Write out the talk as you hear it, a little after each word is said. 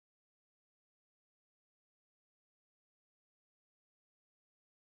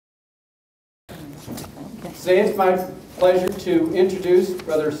Today it's my pleasure to introduce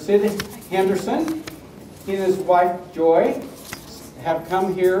Brother Sid Henderson. He and his wife Joy have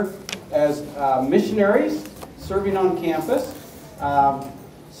come here as missionaries serving on campus.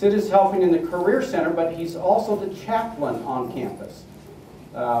 Sid is helping in the Career Center, but he's also the chaplain on campus.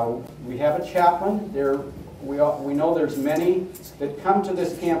 We have a chaplain. We know there's many that come to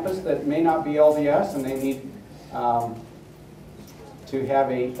this campus that may not be LDS, and they need to have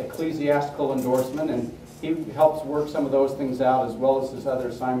a ecclesiastical endorsement, and he helps work some of those things out as well as his other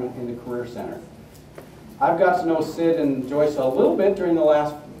assignment in the Career Center. I've got to know Sid and Joyce a little bit during the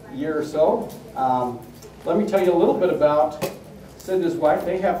last year or so. Let me tell you a little bit about Sid and his wife.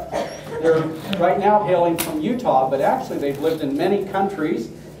 They're right now hailing from Utah, but actually they've lived in many countries,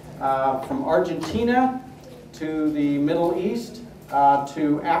 from Argentina to the Middle East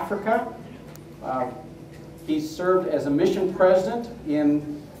to Africa. He served as a mission president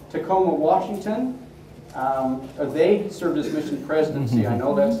in Tacoma, Washington. They served as mission presidency. I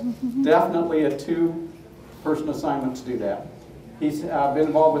know that's definitely a two-person assignment to do that. He's been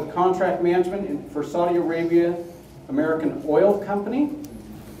involved with contract management for Saudi Arabia American Oil Company.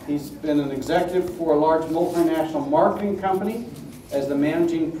 He's been an executive for a large multinational marketing company as the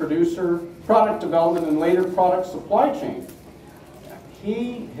managing producer, product development, and later product supply chain.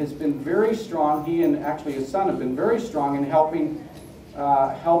 He has been very strong, he and actually his son have been very strong in helping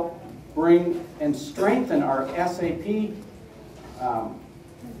help bring and strengthen our SAP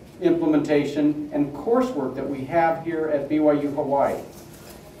implementation and coursework that we have here at BYU Hawaii.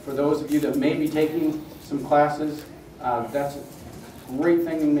 For those of you that may be taking some classes, that's a great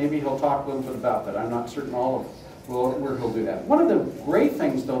thing, and maybe he'll talk a little bit about that. I'm not certain all of where he'll do that. One of the great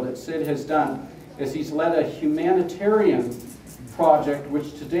things, though, that Sid has done is he's led a humanitarian project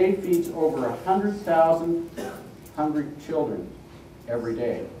which today feeds over 100,000 hungry children every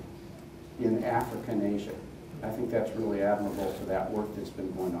day in Africa and Asia. I think that's really admirable for that work that's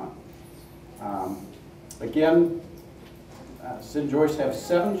been going on. Again, Sid and Joyce have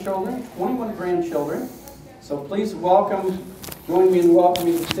 7 children, 21 grandchildren. So please join me in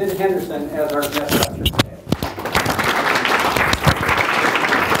welcoming Sid Henderson as our guest lecturer today.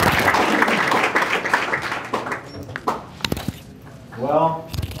 Well,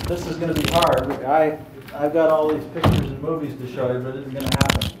 this is going to be hard. I've got all these pictures and movies to show you, but it isn't going to happen.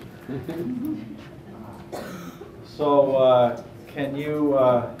 So, can you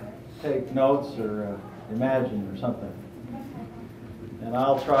take notes or imagine or something? And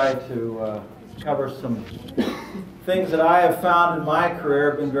I'll try to cover some things that I have found in my career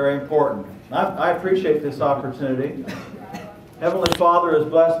have been very important. I appreciate this opportunity. Heavenly Father has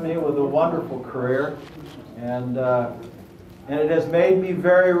blessed me with a wonderful career, and it has made me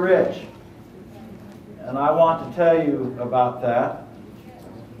very rich. And I want to tell you about that.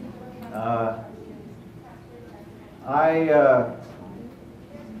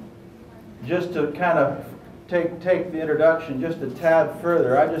 Just to kind of take the introduction just a tad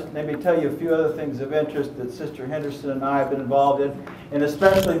further, I just maybe tell you a few other things of interest that Sister Henderson and I have been involved in, and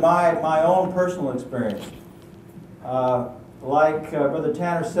especially my own personal experience. Like Brother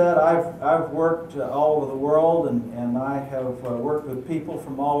Tanner said, I've worked all over the world, and I have worked with people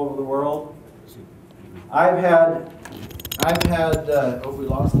from all over the world. I've had oh, we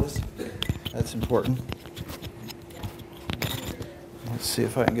lost this. That's important. Let's see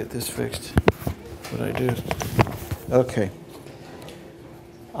if I can get this fixed. What I do? Okay.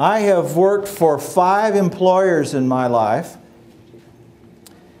 I have worked for 5 employers in my life,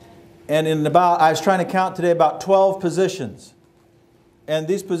 and I was trying to count today, about 12 positions. And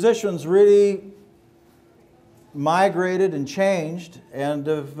these positions really migrated and changed and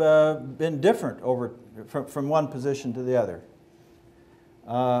have been different from one position to the other.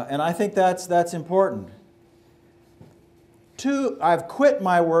 And I think that's important. 2, I've quit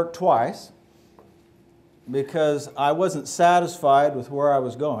my work twice because I wasn't satisfied with where I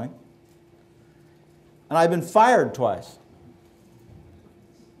was going. And I've been fired twice.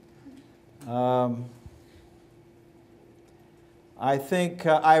 I think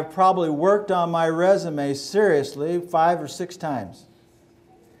I've probably worked on my resume seriously 5 or 6 times.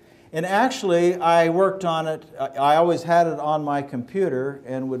 And actually, I worked on it, I always had it on my computer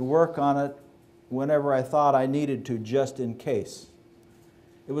and would work on it whenever I thought I needed to, just in case.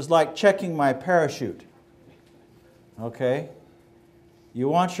 It was like checking my parachute. Okay? You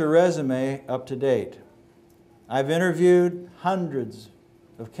want your resume up to date. I've interviewed hundreds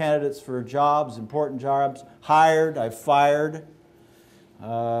of candidates for jobs, important jobs, hired, I've fired.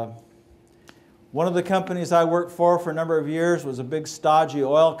 One of the companies I worked for a number of years was a big stodgy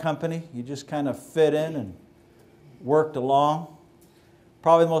oil company. You just kind of fit in and worked along.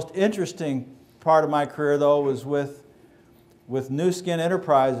 Probably the most interesting part of my career, though, was with New Skin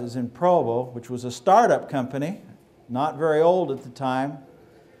Enterprises in Provo, which was a startup company, not very old at the time.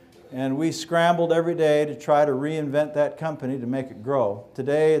 And we scrambled every day to try to reinvent that company to make it grow.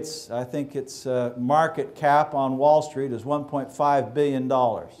 Today, I think its market cap on Wall Street is $1.5 billion.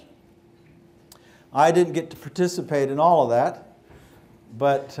 I didn't get to participate in all of that,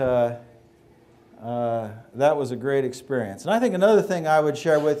 but that was a great experience. And I think another thing I would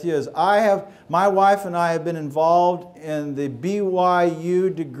share with you is my wife and I have been involved in the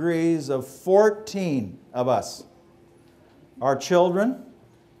BYU degrees of 14 of us. Our children,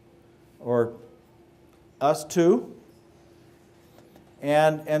 or us too.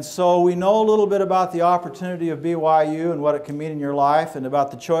 And so we know a little bit about the opportunity of BYU and what it can mean in your life and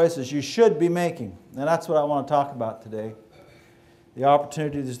about the choices you should be making. And that's what I want to talk about today. The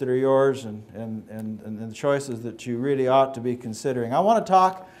opportunities that are yours and the choices that you really ought to be considering. I want to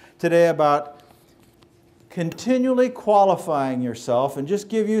talk today about continually qualifying yourself and just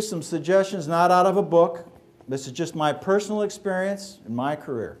give you some suggestions, not out of a book. This is just my personal experience in my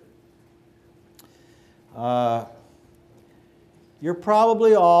career. You're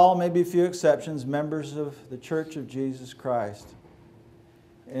probably all, maybe a few exceptions, members of the Church of Jesus Christ.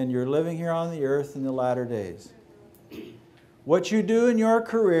 And you're living here on the earth in the latter days. What you do in your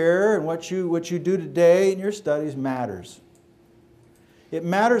career and what you do today in your studies matters. It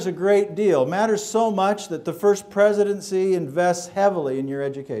matters a great deal. It matters so much that the First Presidency invests heavily in your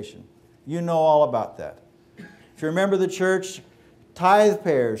education. You know all about that. If you remember the church, tithe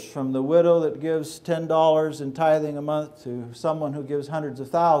payers, from the widow that gives $10 in tithing a month to someone who gives hundreds of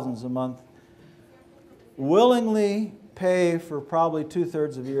thousands a month, willingly pay for probably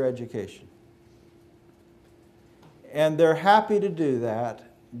 2/3 of your education. And they're happy to do that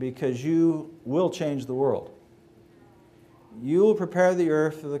because you will change the world. You will prepare the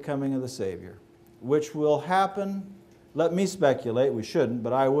earth for the coming of the Savior, which will happen, let me speculate, we shouldn't,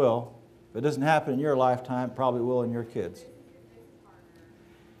 but I will. If it doesn't happen in your lifetime, it probably will in your kids.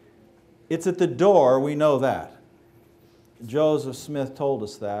 It's at the door, we know that. Joseph Smith told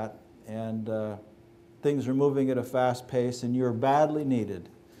us that, and things are moving at a fast pace, and you're badly needed.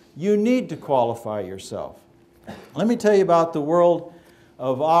 You need to qualify yourself. Let me tell you about the world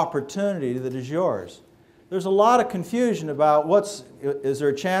of opportunity that is yours. There's a lot of confusion about is there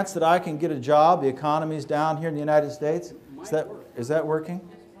a chance that I can get a job? The economy's down here in the United States. Is that working?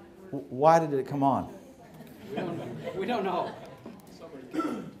 Why did it come on? We don't know.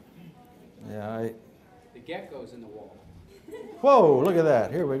 Yeah, The gecko's in the wall. Whoa, look at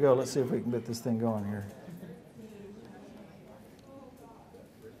that. Here we go. Let's see if we can get this thing going here.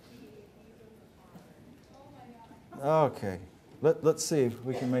 Okay. Let's see if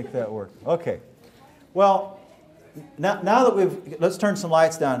we can make that work. Okay. Well, now that let's turn some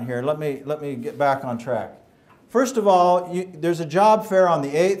lights down here. Let me get back on track. First of all, there's a job fair on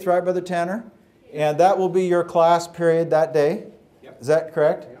the 8th, right, Brother Tanner? And that will be your class period that day. Yep. Is that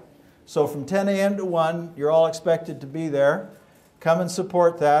correct? Yep. So from 10 a.m. to 1, you're all expected to be there. Come and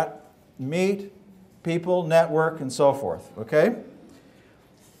support that. Meet people, network, and so forth. Okay?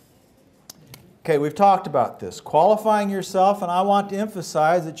 Okay, we've talked about this. Qualifying yourself, and I want to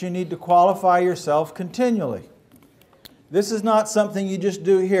emphasize that you need to qualify yourself continually. This is not something you just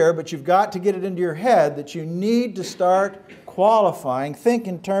do here, but you've got to get it into your head that you need to start qualifying. Think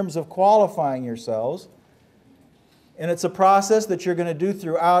in terms of qualifying yourselves. And it's a process that you're going to do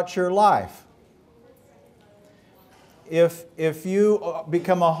throughout your life. If you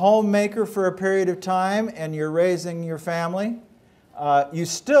become a homemaker for a period of time and you're raising your family, you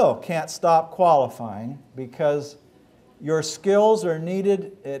still can't stop qualifying because your skills are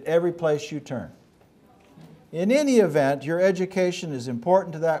needed at every place you turn. In any event, your education is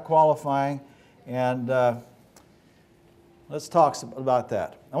important to that qualifying, and let's talk about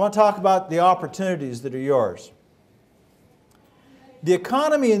that. I want to talk about the opportunities that are yours. The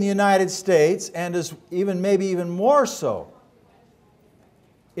economy in the United States, and is maybe even more so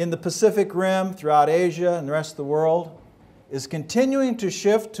in the Pacific Rim, throughout Asia and the rest of the world, is continuing to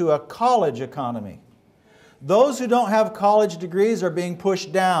shift to a college economy. Those who don't have college degrees are being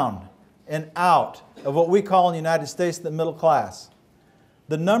pushed down and out of what we call in the United States the middle class.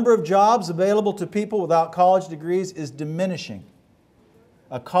 The number of jobs available to people without college degrees is diminishing.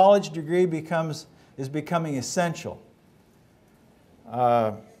 A college degree is becoming essential.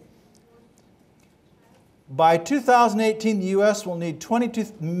 By 2018, the U.S. will need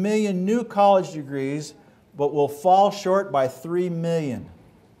 22 million new college degrees, but will fall short by 3 million.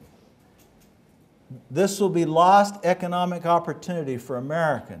 This will be lost economic opportunity for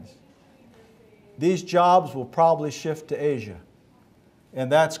Americans. These jobs will probably shift to Asia,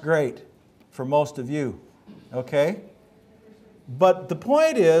 and that's great. for most of you, okay? But the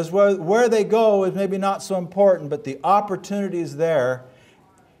point is, where they go is maybe not so important, but the opportunity is there.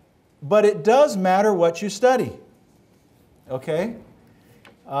 But it does matter what you study, okay?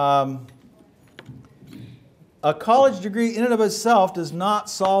 A college degree in and of itself does not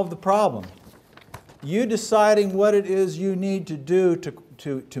solve the problem. You deciding what it is you need to do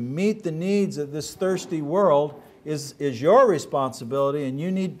to meet the needs of this thirsty world is your responsibility, and you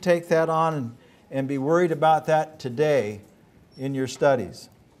need to take that on and be worried about that today in your studies.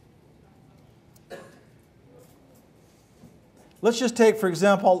 Let's just take, for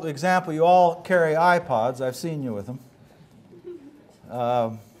example, you all carry iPods. I've seen you with them.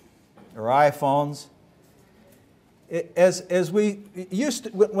 Or iPhones. As we used to,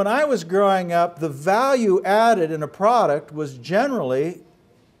 when I was growing up, the value added in a product was generally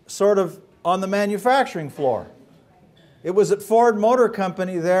sort of on the manufacturing floor. It was at Ford Motor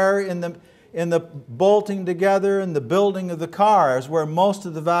Company there in the bolting together and the building of the cars where most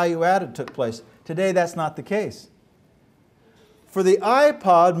of the value added took place. Today that's not the case. For the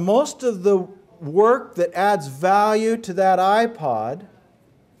iPod, most of the work that adds value to that iPod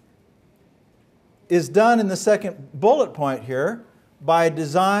is done in the second bullet point here by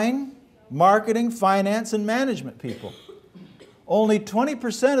design, marketing, finance, and management people. Only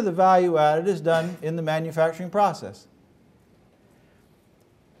 20% of the value added is done in the manufacturing process.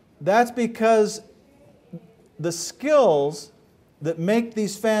 That's because the skills that make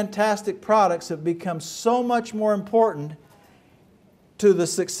these fantastic products have become so much more important to the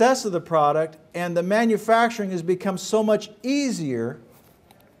success of the product, and the manufacturing has become so much easier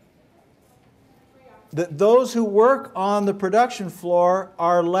that those who work on the production floor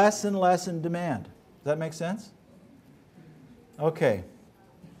are less and less in demand. Does that make sense? Okay.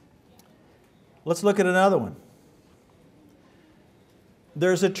 Let's look at another one.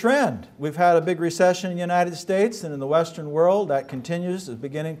 There's a trend. We've had a big recession in the United States and in the Western world. That continues, is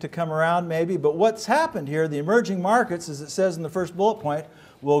beginning to come around maybe. But what's happened here, the emerging markets, as it says in the first bullet point,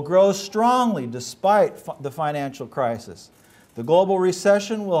 will grow strongly despite the financial crisis. The global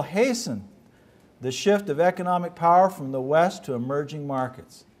recession will hasten the shift of economic power from the West to emerging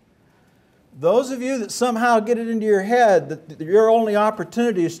markets. Those of you that somehow get it into your head that your only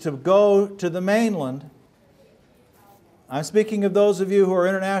opportunity is to go to the mainland, I'm speaking of those of you who are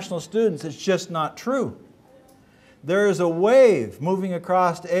international students, it's just not true. There is a wave moving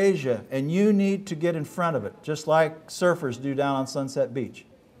across Asia, and you need to get in front of it, just like surfers do down on Sunset Beach.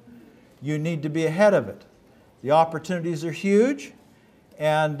 You need to be ahead of it. The opportunities are huge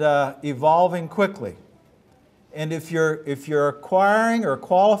and evolving quickly. And if you're acquiring or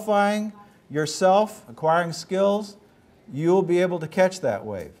qualifying yourself, acquiring skills, you'll be able to catch that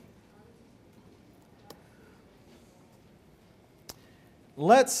wave.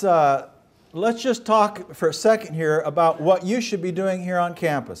 Let's just talk for a second here about what you should be doing here on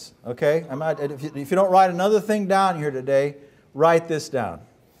campus, okay? If you don't write another thing down here today, write this down.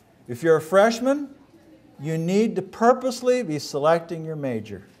 If you're a freshman, you need to purposely be selecting your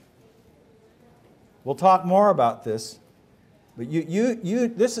major. We'll talk more about this, but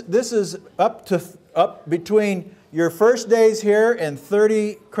this is up between your first days here and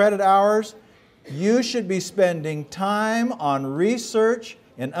 30 credit hours. You should be spending time on research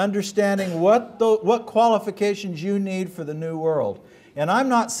and understanding what qualifications you need for the new world. And I'm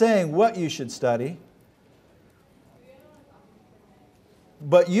not saying what you should study,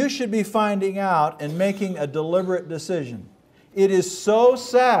 but you should be finding out and making a deliberate decision. It is so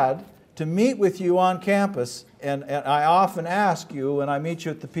sad to meet with you on campus, and I often ask you when I meet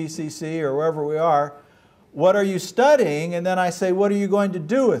you at the PCC or wherever we are, what are you studying? And then I say, what are you going to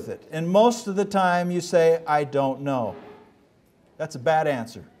do with it? And most of the time you say, I don't know. That's a bad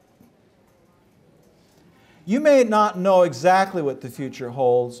answer. You may not know exactly what the future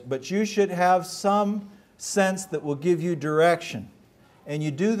holds, but you should have some sense that will give you direction. And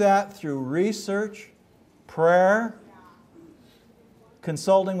you do that through research, prayer,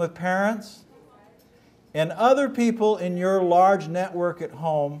 consulting with parents, and other people in your large network at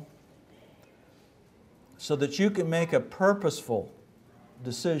home, so that you can make a purposeful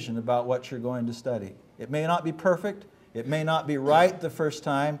decision about what you're going to study. It may not be perfect, it may not be right the first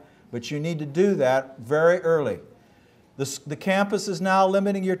time, but you need to do that very early. The campus is now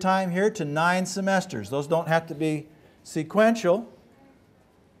limiting your time here to 9 semesters. Those don't have to be sequential,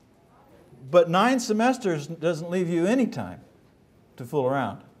 but 9 semesters doesn't leave you any time to fool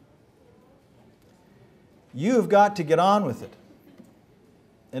around. You've got to get on with it.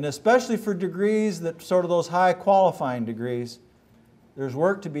 And especially for degrees that sort of those high qualifying degrees, there's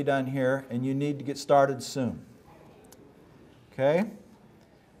work to be done here and you need to get started soon. Okay?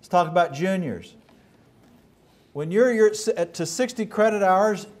 Let's talk about juniors. When you're to 60 credit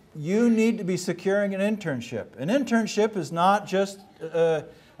hours, you need to be securing an internship. An internship is not just a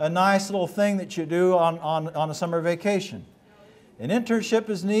nice little thing that you do on a summer vacation. An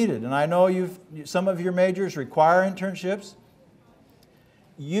internship is needed, and I know some of your majors require internships.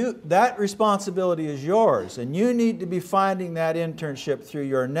 That responsibility is yours, and you need to be finding that internship through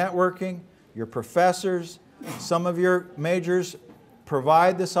your networking, your professors. Some of your majors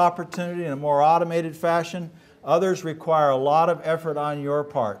provide this opportunity in a more automated fashion. Others require a lot of effort on your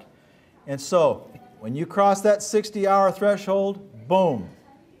part. And so, when you cross that 60-hour threshold, boom,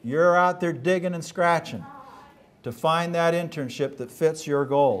 you're out there digging and scratching to find that internship that fits your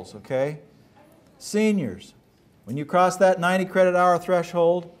goals, okay? Seniors, when you cross that 90 credit hour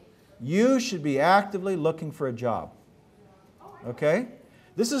threshold, you should be actively looking for a job, okay?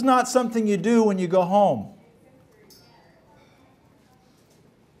 This is not something you do when you go home.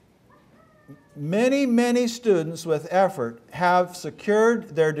 Many, many students with effort have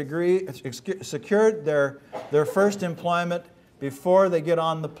secured their degree, secured their first employment before they get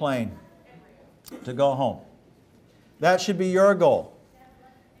on the plane to go home. That should be your goal,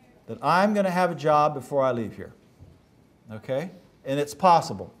 that I'm going to have a job before I leave here, okay? And it's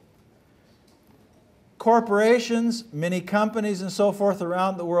possible. Corporations, many companies and so forth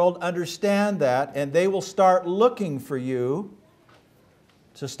around the world understand that, and they will start looking for you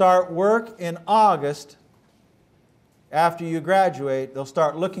to start work in August. After you graduate, they'll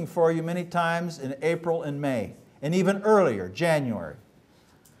start looking for you many times in April and May, and even earlier, January.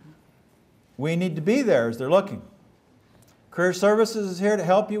 We need to be there as they're looking. Career Services is here to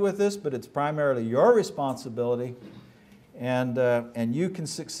help you with this, but it's primarily your responsibility, and you can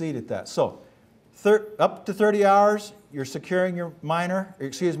succeed at that. So, up to 30 hours, you're securing your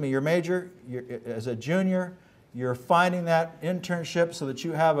your major. As a junior, you're finding that internship so that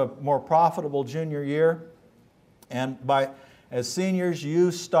you have a more profitable junior year. And as seniors,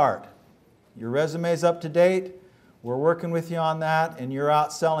 you start. Your resume's up to date. We're working with you on that, and you're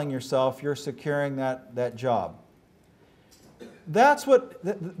out selling yourself. You're securing that job.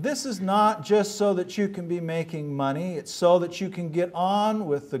 This is not just so that you can be making money. It's so that you can get on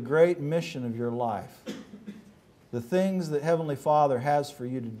with the great mission of your life. The things that Heavenly Father has for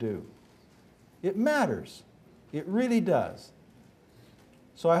you to do. It matters. It really does.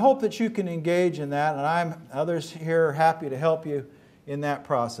 So I hope that you can engage in that, and others here are happy to help you in that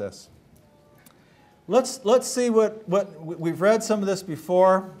process. Let's see what we've read some of this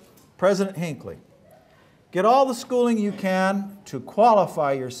before. President Hinckley. Get all the schooling you can to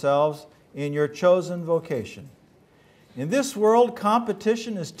qualify yourselves in your chosen vocation. In this world,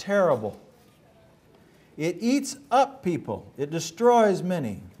 competition is terrible. It eats up people. It destroys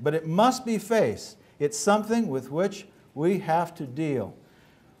many, but it must be faced. It's something with which we have to deal.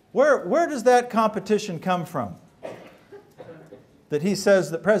 Where does that competition come from?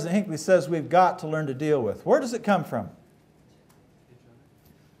 That President Hinckley says we've got to learn to deal with. Where does it come from?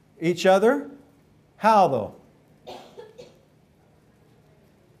 Each other? How though?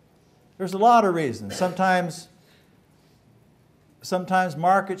 There's a lot of reasons. Sometimes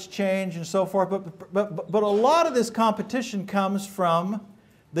markets change and so forth, but a lot of this competition comes from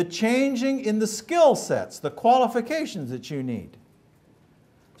the changing in the skill sets, the qualifications that you need.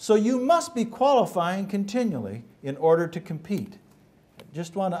 So you must be qualifying continually in order to compete. I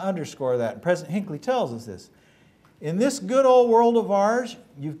just want to underscore that. And President Hinckley tells us this. In this good old world of ours,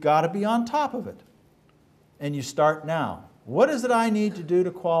 you've got to be on top of it. And you start now. What is it I need to do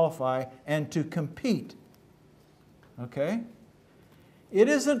to qualify and to compete? Okay?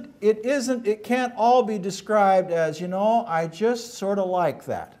 It can't all be described as, I just sort of like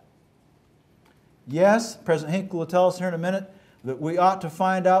that. Yes, President Hinckley will tell us here in a minute that we ought to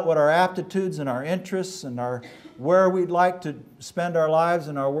find out what our aptitudes and our interests and where we'd like to spend our lives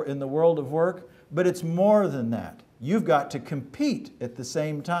in the world of work, but it's more than that. You've got to compete at the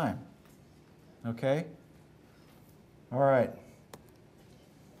same time. Okay? All right.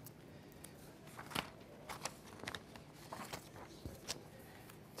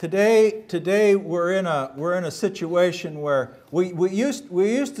 Today we're in a situation where we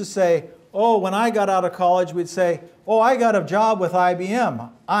used to say, oh, when I got out of college, we'd say, oh, I got a job with IBM.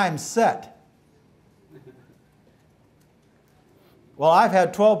 I'm set. Well, I've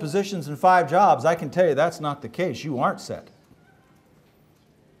had 12 positions and 5 jobs. I can tell you that's not the case. You aren't set.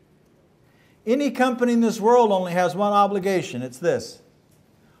 Any company in this world only has one obligation. It's this.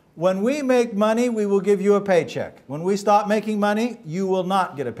 When we make money, we will give you a paycheck. When we stop making money, you will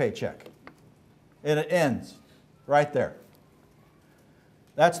not get a paycheck. And it ends right there.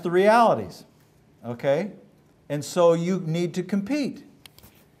 That's the realities. Okay? And so you need to compete.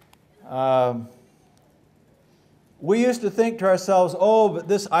 We used to think to ourselves, oh,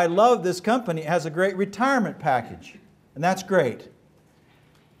 but I love this company. It has a great retirement package. And that's great.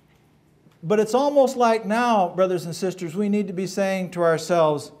 But it's almost like now, brothers and sisters, we need to be saying to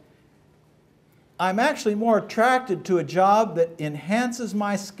ourselves, I'm actually more attracted to a job that enhances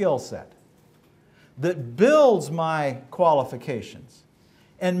my skill set, that builds my qualifications,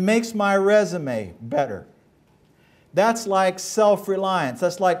 and makes my resume better. That's like self-reliance.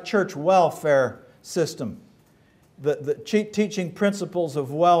 That's like church welfare system. The teaching principles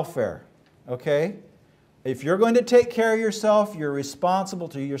of welfare, okay? If you're going to take care of yourself, you're responsible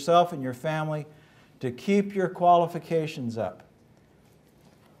to yourself and your family to keep your qualifications up.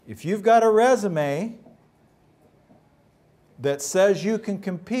 If you've got a resume that says you can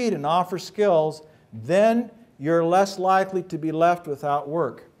compete and offer skills, then you're less likely to be left without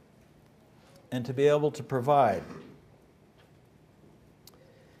work and to be able to provide.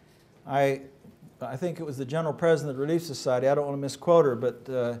 I think it was the General President of the Relief Society, I don't want to misquote her,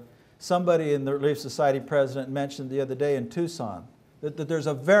 but somebody in the Relief Society president mentioned the other day in Tucson that there's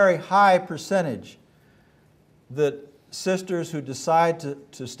a very high percentage that sisters who decide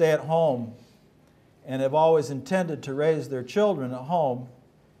to stay at home and have always intended to raise their children at home,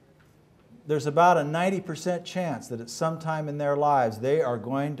 there's about a 90% chance that at some time in their lives they are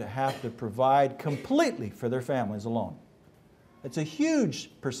going to have to provide completely for their families alone. It's a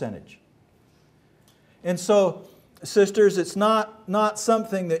huge percentage. And so, sisters, it's not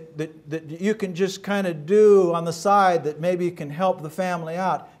something that you can just kind of do on the side that maybe can help the family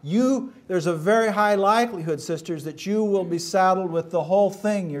out. There's a very high likelihood, sisters, that you will be saddled with the whole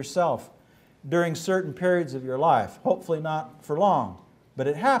thing yourself during certain periods of your life. Hopefully not for long, but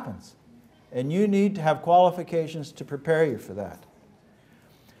it happens. And you need to have qualifications to prepare you for that.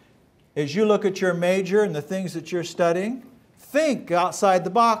 As you look at your major and the things that you're studying, think outside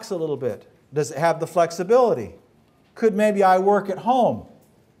the box a little bit. Does it have the flexibility? Could maybe I work at home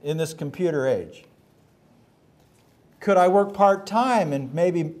in this computer age? Could I work part-time and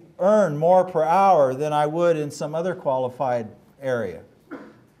maybe earn more per hour than I would in some other qualified area?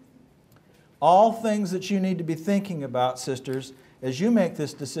 All things that you need to be thinking about, sisters, as you make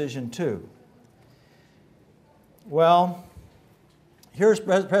this decision too. Well, here's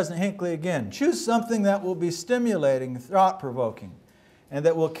President Hinckley again. Choose something that will be stimulating, thought-provoking, and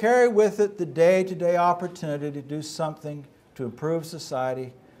that will carry with it the day-to-day opportunity to do something to improve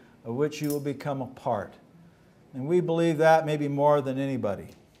society of which you will become a part. And we believe that maybe more than anybody.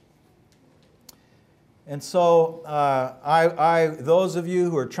 And so those of you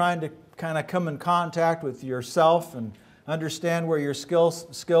who are trying to kind of come in contact with yourself and understand where your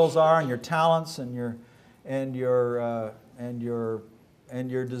skills are and your talents and your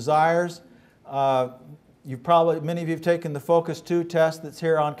desires, many of you have taken the Focus 2 test that's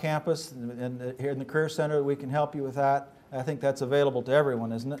here on campus and here in the Career Center. We can help you with that. I think that's available to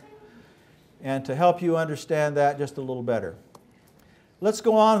everyone, isn't it? And to help you understand that just a little better. Let's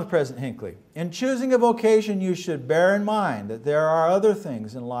go on with President Hinckley. In choosing a vocation, you should bear in mind that there are other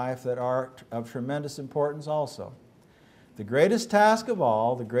things in life that are of tremendous importance also. The greatest task of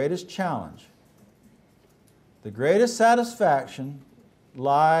all, the greatest challenge, the greatest satisfaction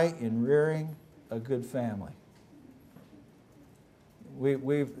lie in rearing a good family.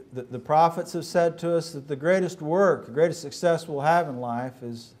 The prophets have said to us that the greatest work, the greatest success we'll have in life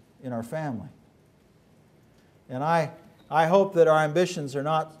is in our family. And I hope that our ambitions are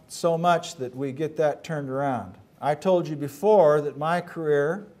not so much that we get that turned around. I told you before that my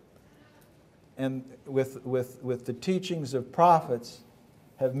career and with the teachings of prophets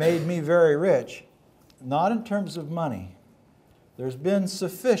have made me very rich, not in terms of money. There's been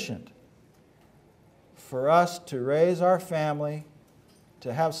sufficient for us to raise our family,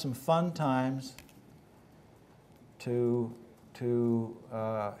 to have some fun times, to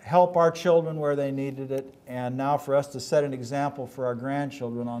help our children where they needed it, and now for us to set an example for our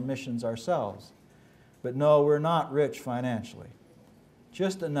grandchildren on missions ourselves. But no, we're not rich financially.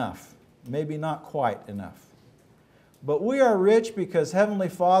 Just enough. Maybe not quite enough. But we are rich because Heavenly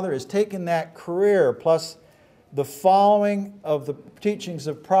Father has taken that career plus the following of the teachings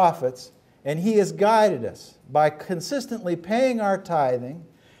of prophets, and He has guided us by consistently paying our tithing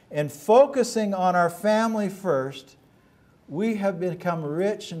and focusing on our family first. We have become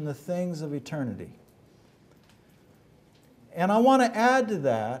rich in the things of eternity. And I want to add to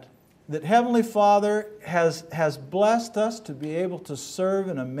that Heavenly Father has blessed us to be able to serve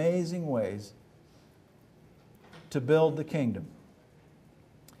in amazing ways to build the kingdom.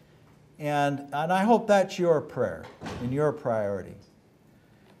 And I hope that's your prayer and your priority.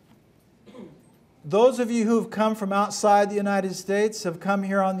 those of you who've come from outside the United States have come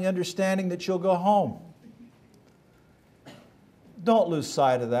here on the understanding that you'll go home. Don't lose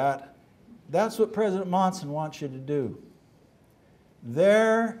sight of that. That's what President Monson wants you to do.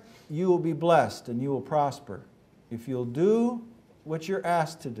 There you will be blessed and you will prosper if you'll do what you're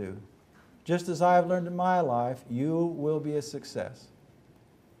asked to do. Just as I have learned in my life, you will be a success.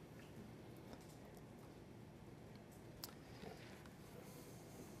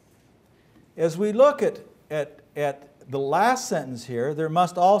 As we look at the last sentence here, there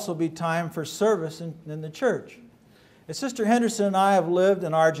must also be time for service in the church. As Sister Henderson and I have lived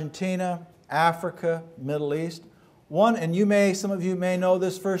in Argentina, Africa, Middle East. And some of you may know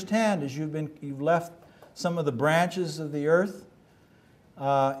this firsthand as you've left some of the branches of the earth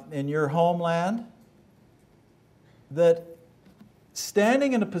in your homeland, that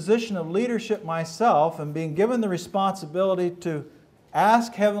standing in a position of leadership myself and being given the responsibility to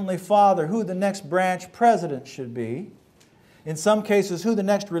ask Heavenly Father who the next branch president should be, in some cases who the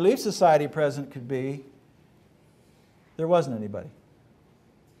next Relief Society president could be, there wasn't anybody.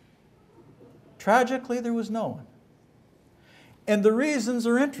 Tragically, there was no one. And the reasons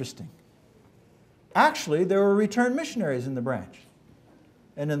are interesting. Actually, there were returned missionaries in the branch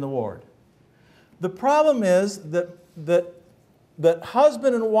and in the ward. The problem is that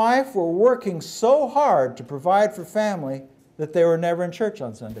husband and wife were working so hard to provide for family that they were never in church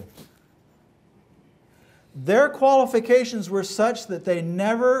on Sunday. Their qualifications were such that they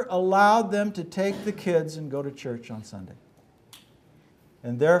never allowed them to take the kids and go to church on Sunday.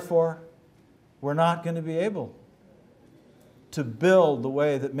 And therefore, we're not going to be able to build the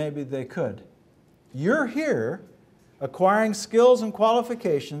way that maybe they could. You're here acquiring skills and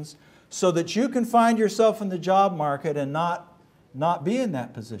qualifications so that you can find yourself in the job market and not be in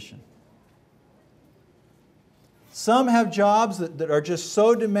that position. Some have jobs that are just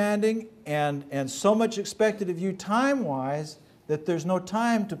so demanding and so much expected of you time-wise that there's no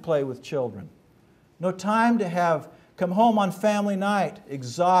time to play with children. No time to come home on family night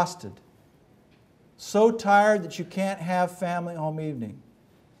exhausted. So tired that you can't have family home evening.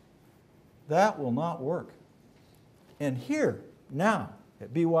 That will not work. And here, now,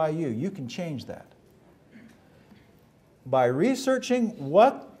 at BYU, you can change that. By researching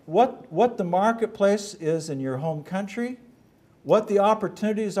what the marketplace is in your home country, what the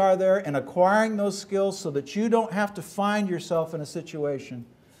opportunities are there, and acquiring those skills so that you don't have to find yourself in a situation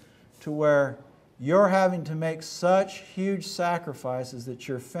to where you're having to make such huge sacrifices that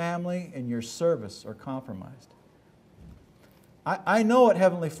your family and your service are compromised. I know what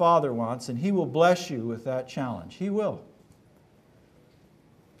Heavenly Father wants, and He will bless you with that challenge. He will.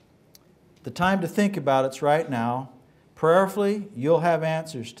 The time to think about it's right now. Prayerfully, you'll have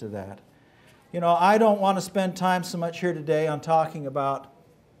answers to that. You know, I don't want to spend time so much here today on talking about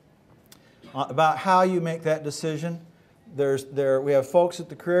how you make that decision. We have folks at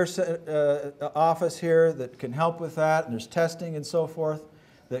the career office here that can help with that, and there's testing and so forth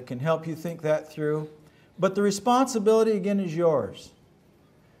that can help you think that through. But the responsibility, again, is yours.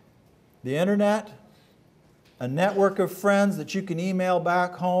 The internet, a network of friends that you can email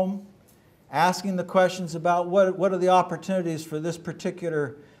back home, asking the questions about what are the opportunities for this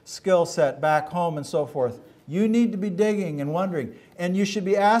particular skill set back home and so forth. You need to be digging and wondering. And you should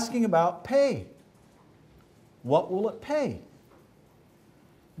be asking about pay. What will it pay?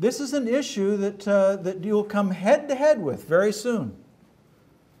 This is an issue that you'll come head to head with very soon.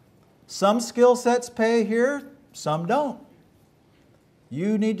 Some skill sets pay here, some don't.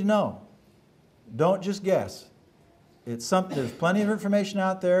 You need to know. Don't just guess. There's plenty of information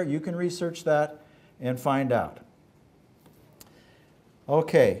out there. You can research that and find out.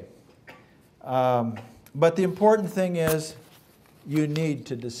 Okay. But the important thing is you need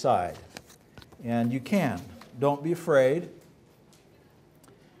to decide. And you can. Don't be afraid.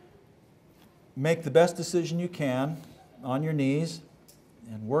 Make the best decision you can on your knees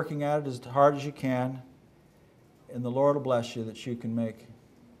and working at it as hard as you can. And the Lord will bless you that you can make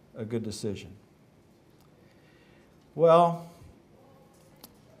a good decision. Well,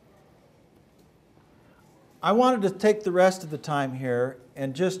 I wanted to take the rest of the time here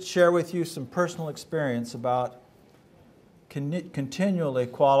and just share with you some personal experience about continually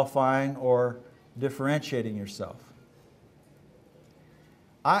qualifying or differentiating yourself.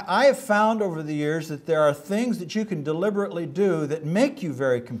 I have found over the years that there are things that you can deliberately do that make you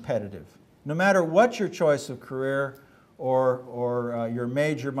very competitive, no matter what your choice of career or your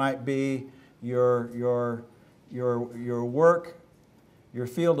major might be, your work, your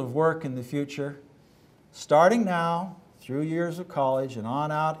field of work in the future. Starting now, through years of college and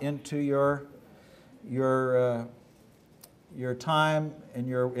on out into your time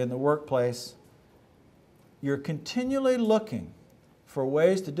in the workplace, you're continually looking for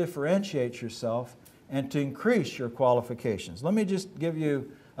ways to differentiate yourself and to increase your qualifications. Let me just give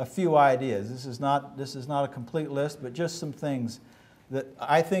you a few ideas. This is not a complete list, but just some things that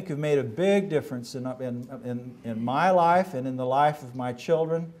I think have made a big difference in my life and in the life of my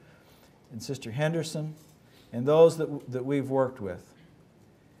children and Sister Henderson and those that we've worked with.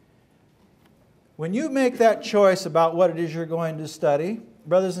 When you make that choice about what it is you're going to study,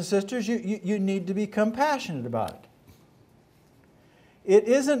 brothers and sisters, you need to become passionate about it. It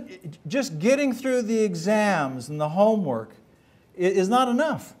isn't just getting through the exams and the homework is not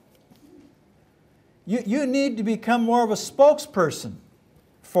enough. You need to become more of a spokesperson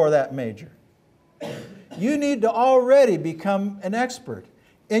for that major. You need to already become an expert,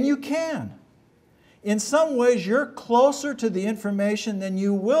 and you can. In some ways, you're closer to the information than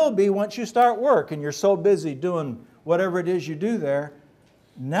you will be once you start work and you're so busy doing whatever it is you do there.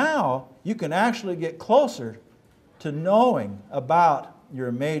 Now, you can actually get closer to knowing about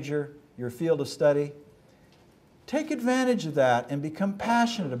your major, your field of study. Take advantage of that and become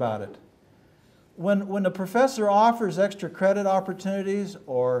passionate about it. When a professor offers extra credit opportunities,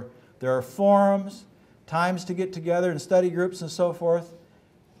 or there are forums, times to get together in study groups and so forth,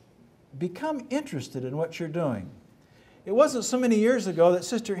 become interested in what you're doing. It wasn't so many years ago that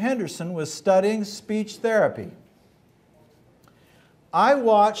Sister Henderson was studying speech therapy. I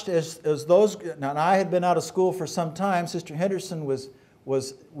watched as those, now I had been out of school for some time. Sister Henderson was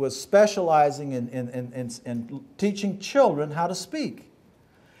specializing in teaching children how to speak.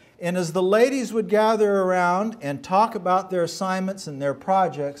 And as the ladies would gather around and talk about their assignments and their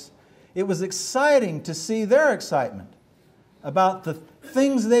projects, it was exciting to see their excitement about the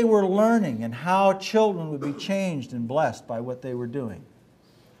things they were learning and how children would be changed and blessed by what they were doing.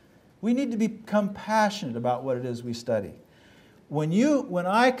 We need to become passionate about what it is we study. When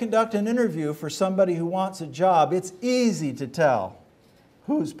I conduct an interview for somebody who wants a job, it's easy to tell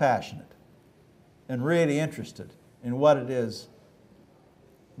who's passionate and really interested in what it is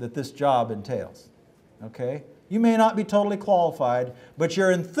that this job entails. Okay? You may not be totally qualified, but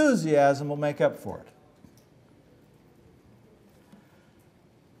your enthusiasm will make up for it.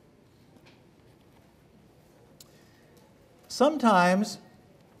 Sometimes,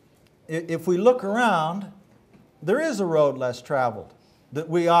 if we look around, there is a road less traveled that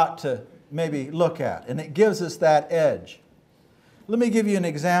we ought to maybe look at, and it gives us that edge. Let me give you an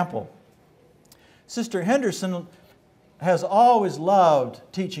example. Sister Henderson has always loved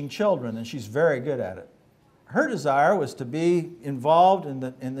teaching children, and she's very good at it. Her desire was to be involved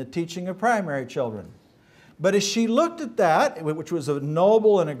in the teaching of primary children. But as she looked at that, which was a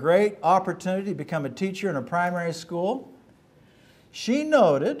noble and a great opportunity to become a teacher in a primary school, she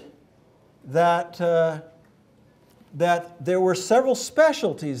noted that there were several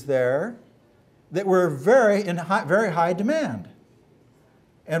specialties there that were very high demand.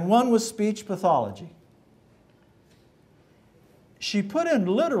 And one was speech pathology. She put in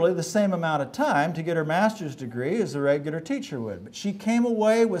literally the same amount of time to get her master's degree as a regular teacher would. But she came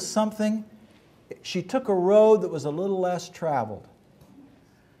away with something, she took a road that was a little less traveled.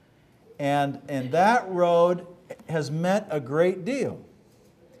 And that road has meant a great deal.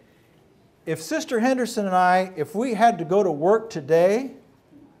 If Sister Henderson and I, if we had to go to work today,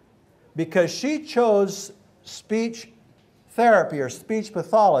 because she chose speech therapy or speech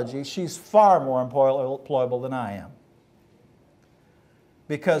pathology, she's far more employable than I am.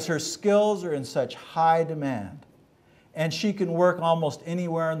 Because her skills are in such high demand. And she can work almost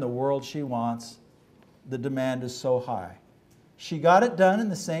anywhere in the world she wants. The demand is so high. She got it done in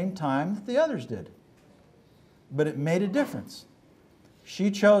the same time that the others did. But it made a difference.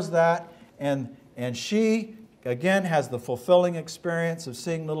 She chose that, and she, again, has the fulfilling experience of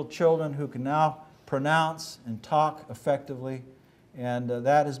seeing little children who can now pronounce and talk effectively, and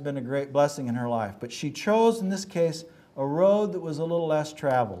that has been a great blessing in her life. But she chose, in this case, a road that was a little less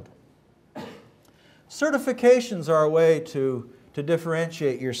traveled. Certifications are a way to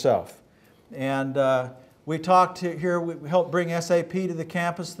differentiate yourself. And we talked here, we helped bring SAP to the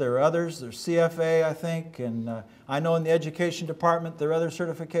campus. There are others. There's CFA, I think, and I know in the education department there are other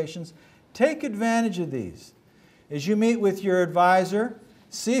certifications. Take advantage of these. As you meet with your advisor,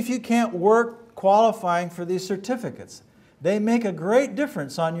 see if you can't work qualifying for these certificates. They make a great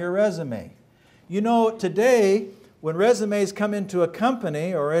difference on your resume. You know, today, when resumes come into a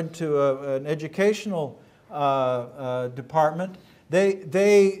company or into an educational department,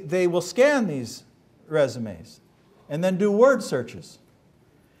 they will scan these resumes and then do word searches.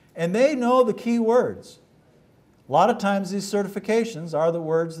 And they know the key words. A lot of times these certifications are the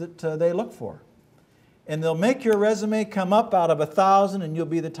words that they look for. And they'll make your resume come up out of 1,000 and you'll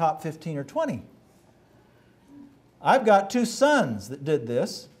be the top 15 or 20. I've got 2 sons that did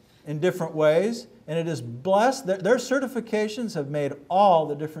this in different ways, and it is blessed. Their certifications have made all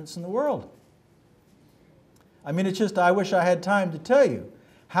the difference in the world. I mean, it's just, I wish I had time to tell you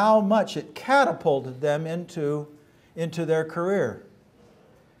how much it catapulted them into their career.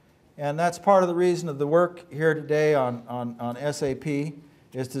 And that's part of the reason of the work here today on SAP,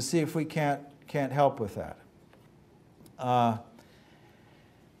 is to see if we can't help with that.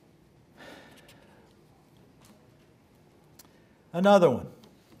 Another one,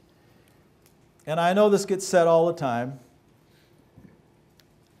 and I know this gets said all the time,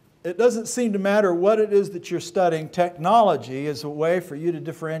 it doesn't seem to matter what it is that you're studying, technology is a way for you to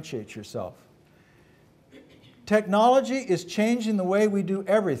differentiate yourself. Technology is changing the way we do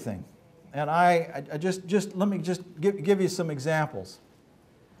everything. And let me just give you some examples.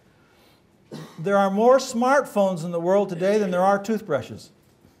 There are more smartphones in the world today than there are toothbrushes.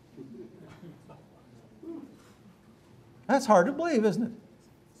 That's hard to believe, isn't it?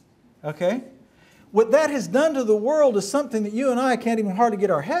 Okay? What that has done to the world is something that you and I can't even hardly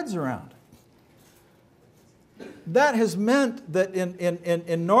get our heads around. That has meant that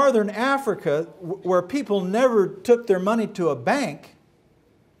in northern Africa, where people never took their money to a bank,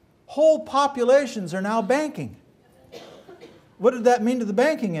 whole populations are now banking. What did that mean to the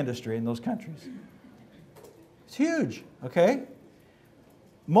banking industry in those countries? It's huge, okay?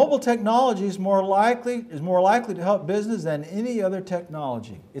 Mobile technology is more likely to help business than any other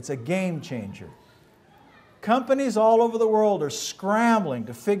technology. It's a game changer. Companies all over the world are scrambling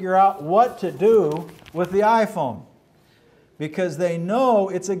to figure out what to do with the iPhone because they know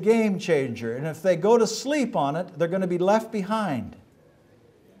it's a game changer, and if they go to sleep on it, they're going to be left behind.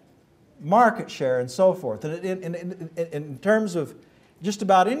 Market share and so forth. And in terms of just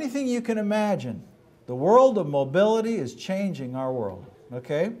about anything you can imagine, the world of mobility is changing our world.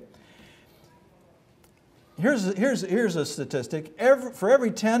 Okay? Here's a statistic. For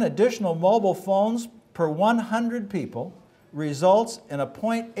every 10 additional mobile phones per 100 people results in a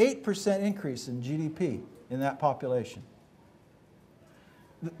 0.8% increase in GDP in that population.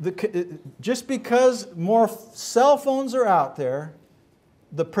 Just because more cell phones are out there,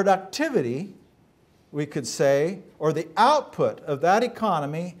 the productivity, we could say, or the output of that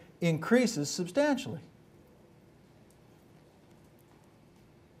economy increases substantially.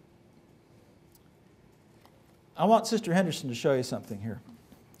 I want Sister Henderson to show you something here.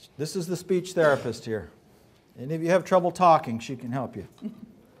 This is the speech therapist here. And if you have trouble talking, she can help you.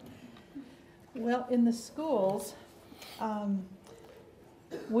 Well, in the schools,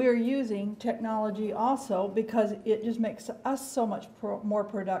 we're using technology also because it just makes us so much more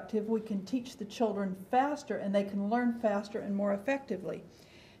productive. We can teach the children faster and they can learn faster and more effectively.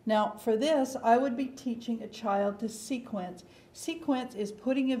 Now, for this, I would be teaching a child to sequence. Sequence is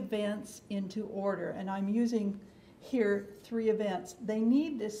putting events into order, and I'm using here 3 events. They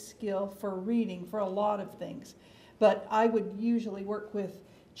need this skill for reading, for a lot of things, but I would usually work with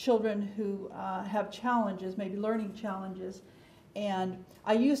children who have challenges, maybe learning challenges, and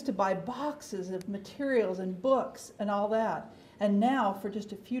I used to buy boxes of materials and books and all that, and now for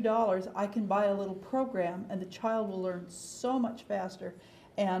just a few dollars I can buy a little program and the child will learn so much faster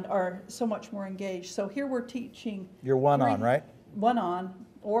and are so much more engaged. So here we're teaching. You're one on, right? One on,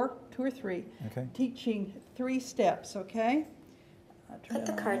 or 2 or 3. Okay. Teaching 3 steps, okay? Put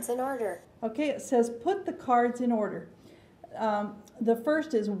the cards in order. Okay, it says put the cards in order. The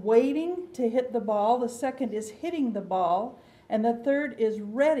first is waiting to hit the ball. The second is hitting the ball. And the third is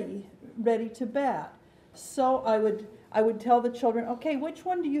ready to bat. So I would tell the children, okay, which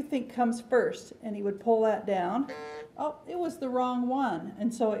one do you think comes first? And he would pull that down. Oh, it was the wrong one.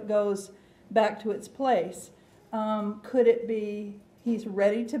 And so it goes back to its place. Could it be he's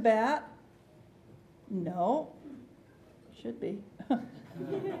ready to bat? No. Should be.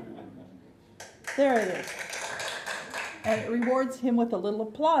 There it is. And it rewards him with a little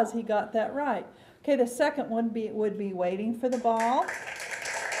applause. He got that right. Okay, the second one would be waiting for the ball.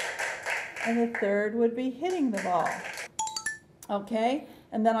 And the third would be hitting the ball. Okay,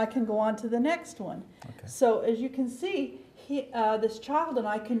 and then I can go on to the next one. Okay. So as you can see, this child and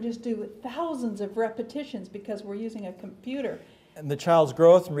I can just do thousands of repetitions because we're using a computer. And the child's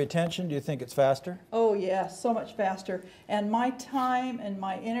growth and retention, do you think it's faster? Oh yeah, so much faster. And my time and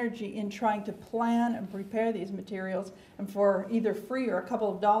my energy in trying to plan and prepare these materials, and for either free or a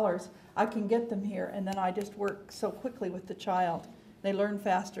couple of dollars, I can get them here, and then I just work so quickly with the child. They learn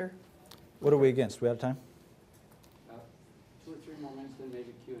faster. What are we against? Do we have time? 2 or 3 more minutes, then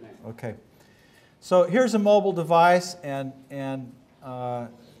maybe Q&A. Okay. So here's a mobile device, and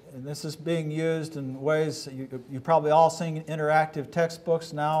this is being used in ways, you've probably all seen interactive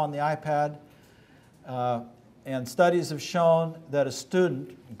textbooks now on the iPad. And studies have shown that a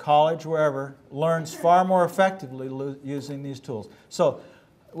student in college, wherever, learns far more effectively using these tools. So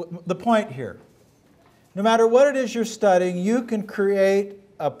the point here, no matter what it is you're studying, you can create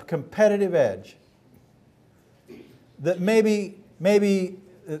a competitive edge that maybe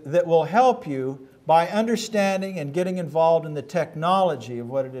that will help you by understanding and getting involved in the technology of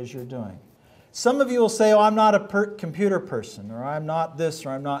what it is you're doing. Some of you will say, oh, I'm not a computer person, or I'm not this, or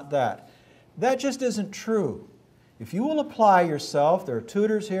I'm not that. That just isn't true. If you will apply yourself, there are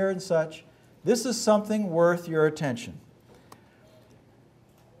tutors here and such, this is something worth your attention.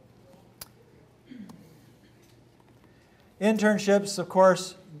 Internships, of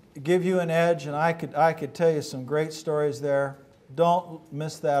course, give you an edge, and I could tell you some great stories there. Don't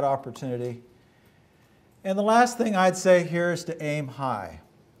miss that opportunity. And the last thing I'd say here is to aim high.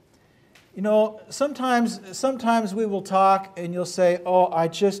 You know, sometimes we will talk and you'll say, oh,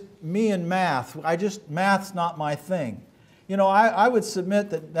 me and math, math's not my thing. You know, I would submit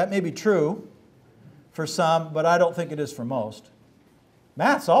that that may be true for some, but I don't think it is for most.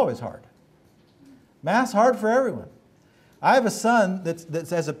 Math's always hard. Math's hard for everyone. I have a son that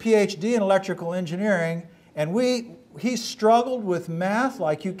has a PhD in electrical engineering, and he struggled with math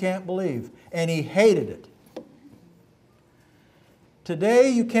like you can't believe, and he hated it. Today,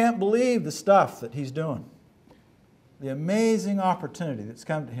 you can't believe the stuff that he's doing. The amazing opportunity that's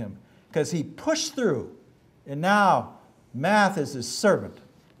come to him, because he pushed through, and now math is his servant.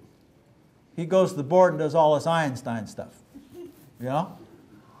 He goes to the board and does all this Einstein stuff, you know?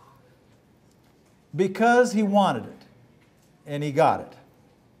 Because he wanted it, and he got it.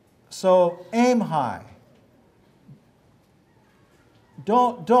 So aim high.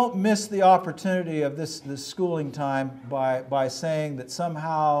 Don't miss the opportunity of this schooling time by saying that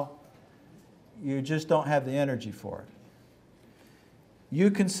somehow you just don't have the energy for it.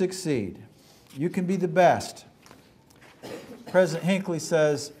 You can succeed. You can be the best. President Hinckley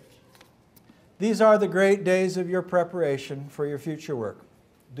says, these are the great days of your preparation for your future work.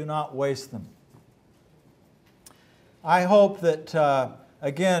 Do not waste them. I hope that,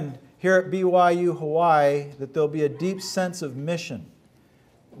 again, here at BYU Hawaii, that there'll be a deep sense of mission.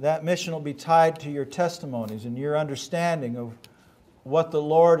 That mission will be tied to your testimonies and your understanding of what the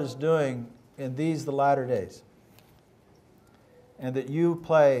Lord is doing in these, the latter days. And that you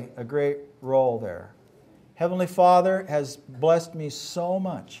play a great role there. Heavenly Father has blessed me so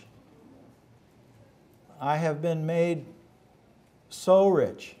much. I have been made so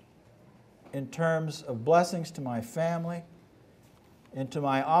rich in terms of blessings to my family and to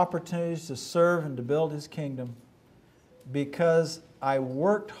my opportunities to serve and to build His kingdom, because I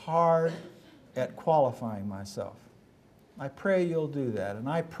worked hard at qualifying myself. I pray you'll do that, and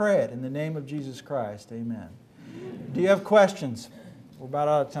I pray it in the name of Jesus Christ. Amen. Do you have questions? We're about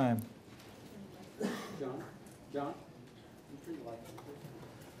out of time. John?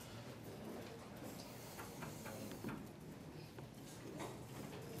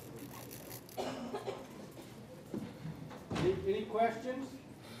 Any questions?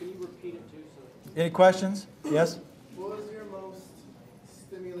 Can you repeat it too? Any questions? Yes? What was your most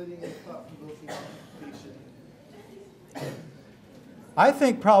stimulating and thought-provoking occupation? I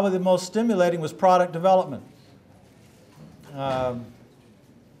think probably the most stimulating was product development.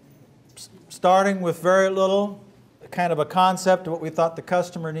 Starting with very little, kind of a concept of what we thought the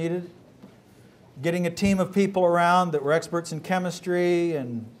customer needed, getting a team of people around that were experts in chemistry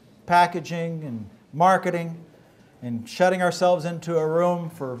and packaging and marketing, and shutting ourselves into a room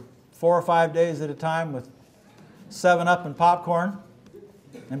for 4 or 5 days at a time with 7-Up and popcorn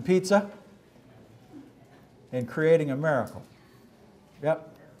and pizza, and creating a miracle.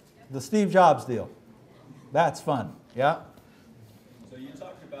 Yep. The Steve Jobs deal. That's fun. Yeah. So you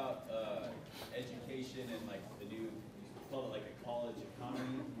talked about education and like the new, you call it like a college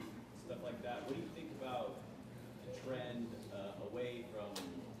economy, stuff like that. What do you think about the trend away from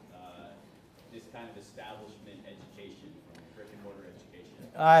this kind of establishment education, from brick and mortar education?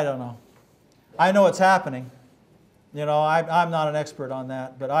 I don't know. I know it's happening. You know, I'm not an expert on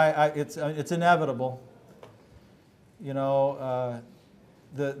that, but it's inevitable. You know,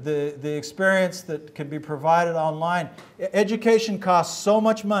 the experience that can be provided online. Education costs so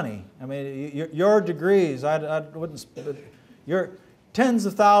much money. I mean, your degrees, I wouldn't, your tens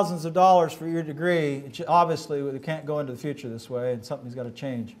of thousands of dollars for your degree. Obviously, we can't go into the future this way, and something's got to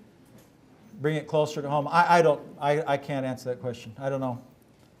change. Bring it closer to home. I can't answer that question. I don't know.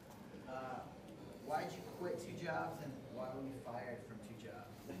 Why did you quit 2 jobs, and why were you fired from 2 jobs?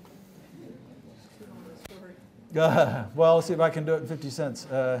 Well, let's see if I can do it in 50 cents.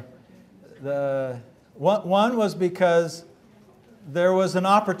 One was because there was an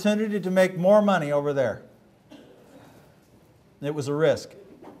opportunity to make more money over there. It was a risk.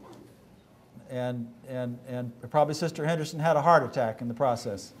 And probably Sister Henderson had a heart attack in the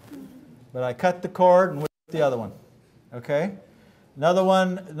process. But I cut the cord and went with the other one. Okay? Another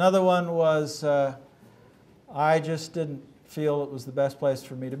one was I just didn't feel it was the best place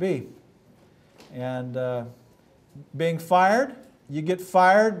for me to be. And being fired, you get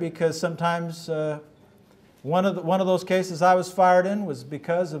fired because sometimes one of those cases I was fired in was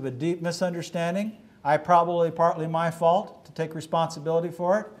because of a deep misunderstanding. Partly my fault to take responsibility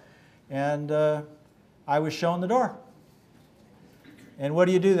for it. And I was shown the door. And what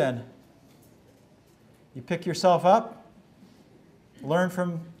do you do then? You pick yourself up, learn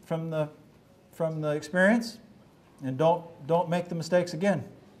from the experience, and don't make the mistakes again,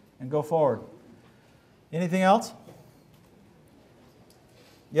 and go forward. Anything else?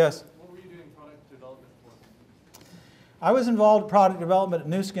 Yes? What were you doing product development for? I was involved in product development at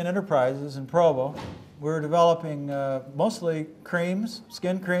New Skin Enterprises in Provo. We were developing mostly creams,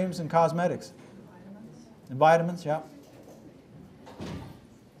 skin creams, and cosmetics. And vitamins, yeah.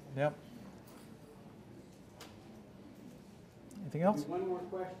 Yep. Anything else? One more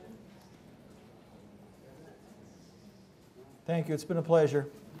question. Thank you. It's been a pleasure.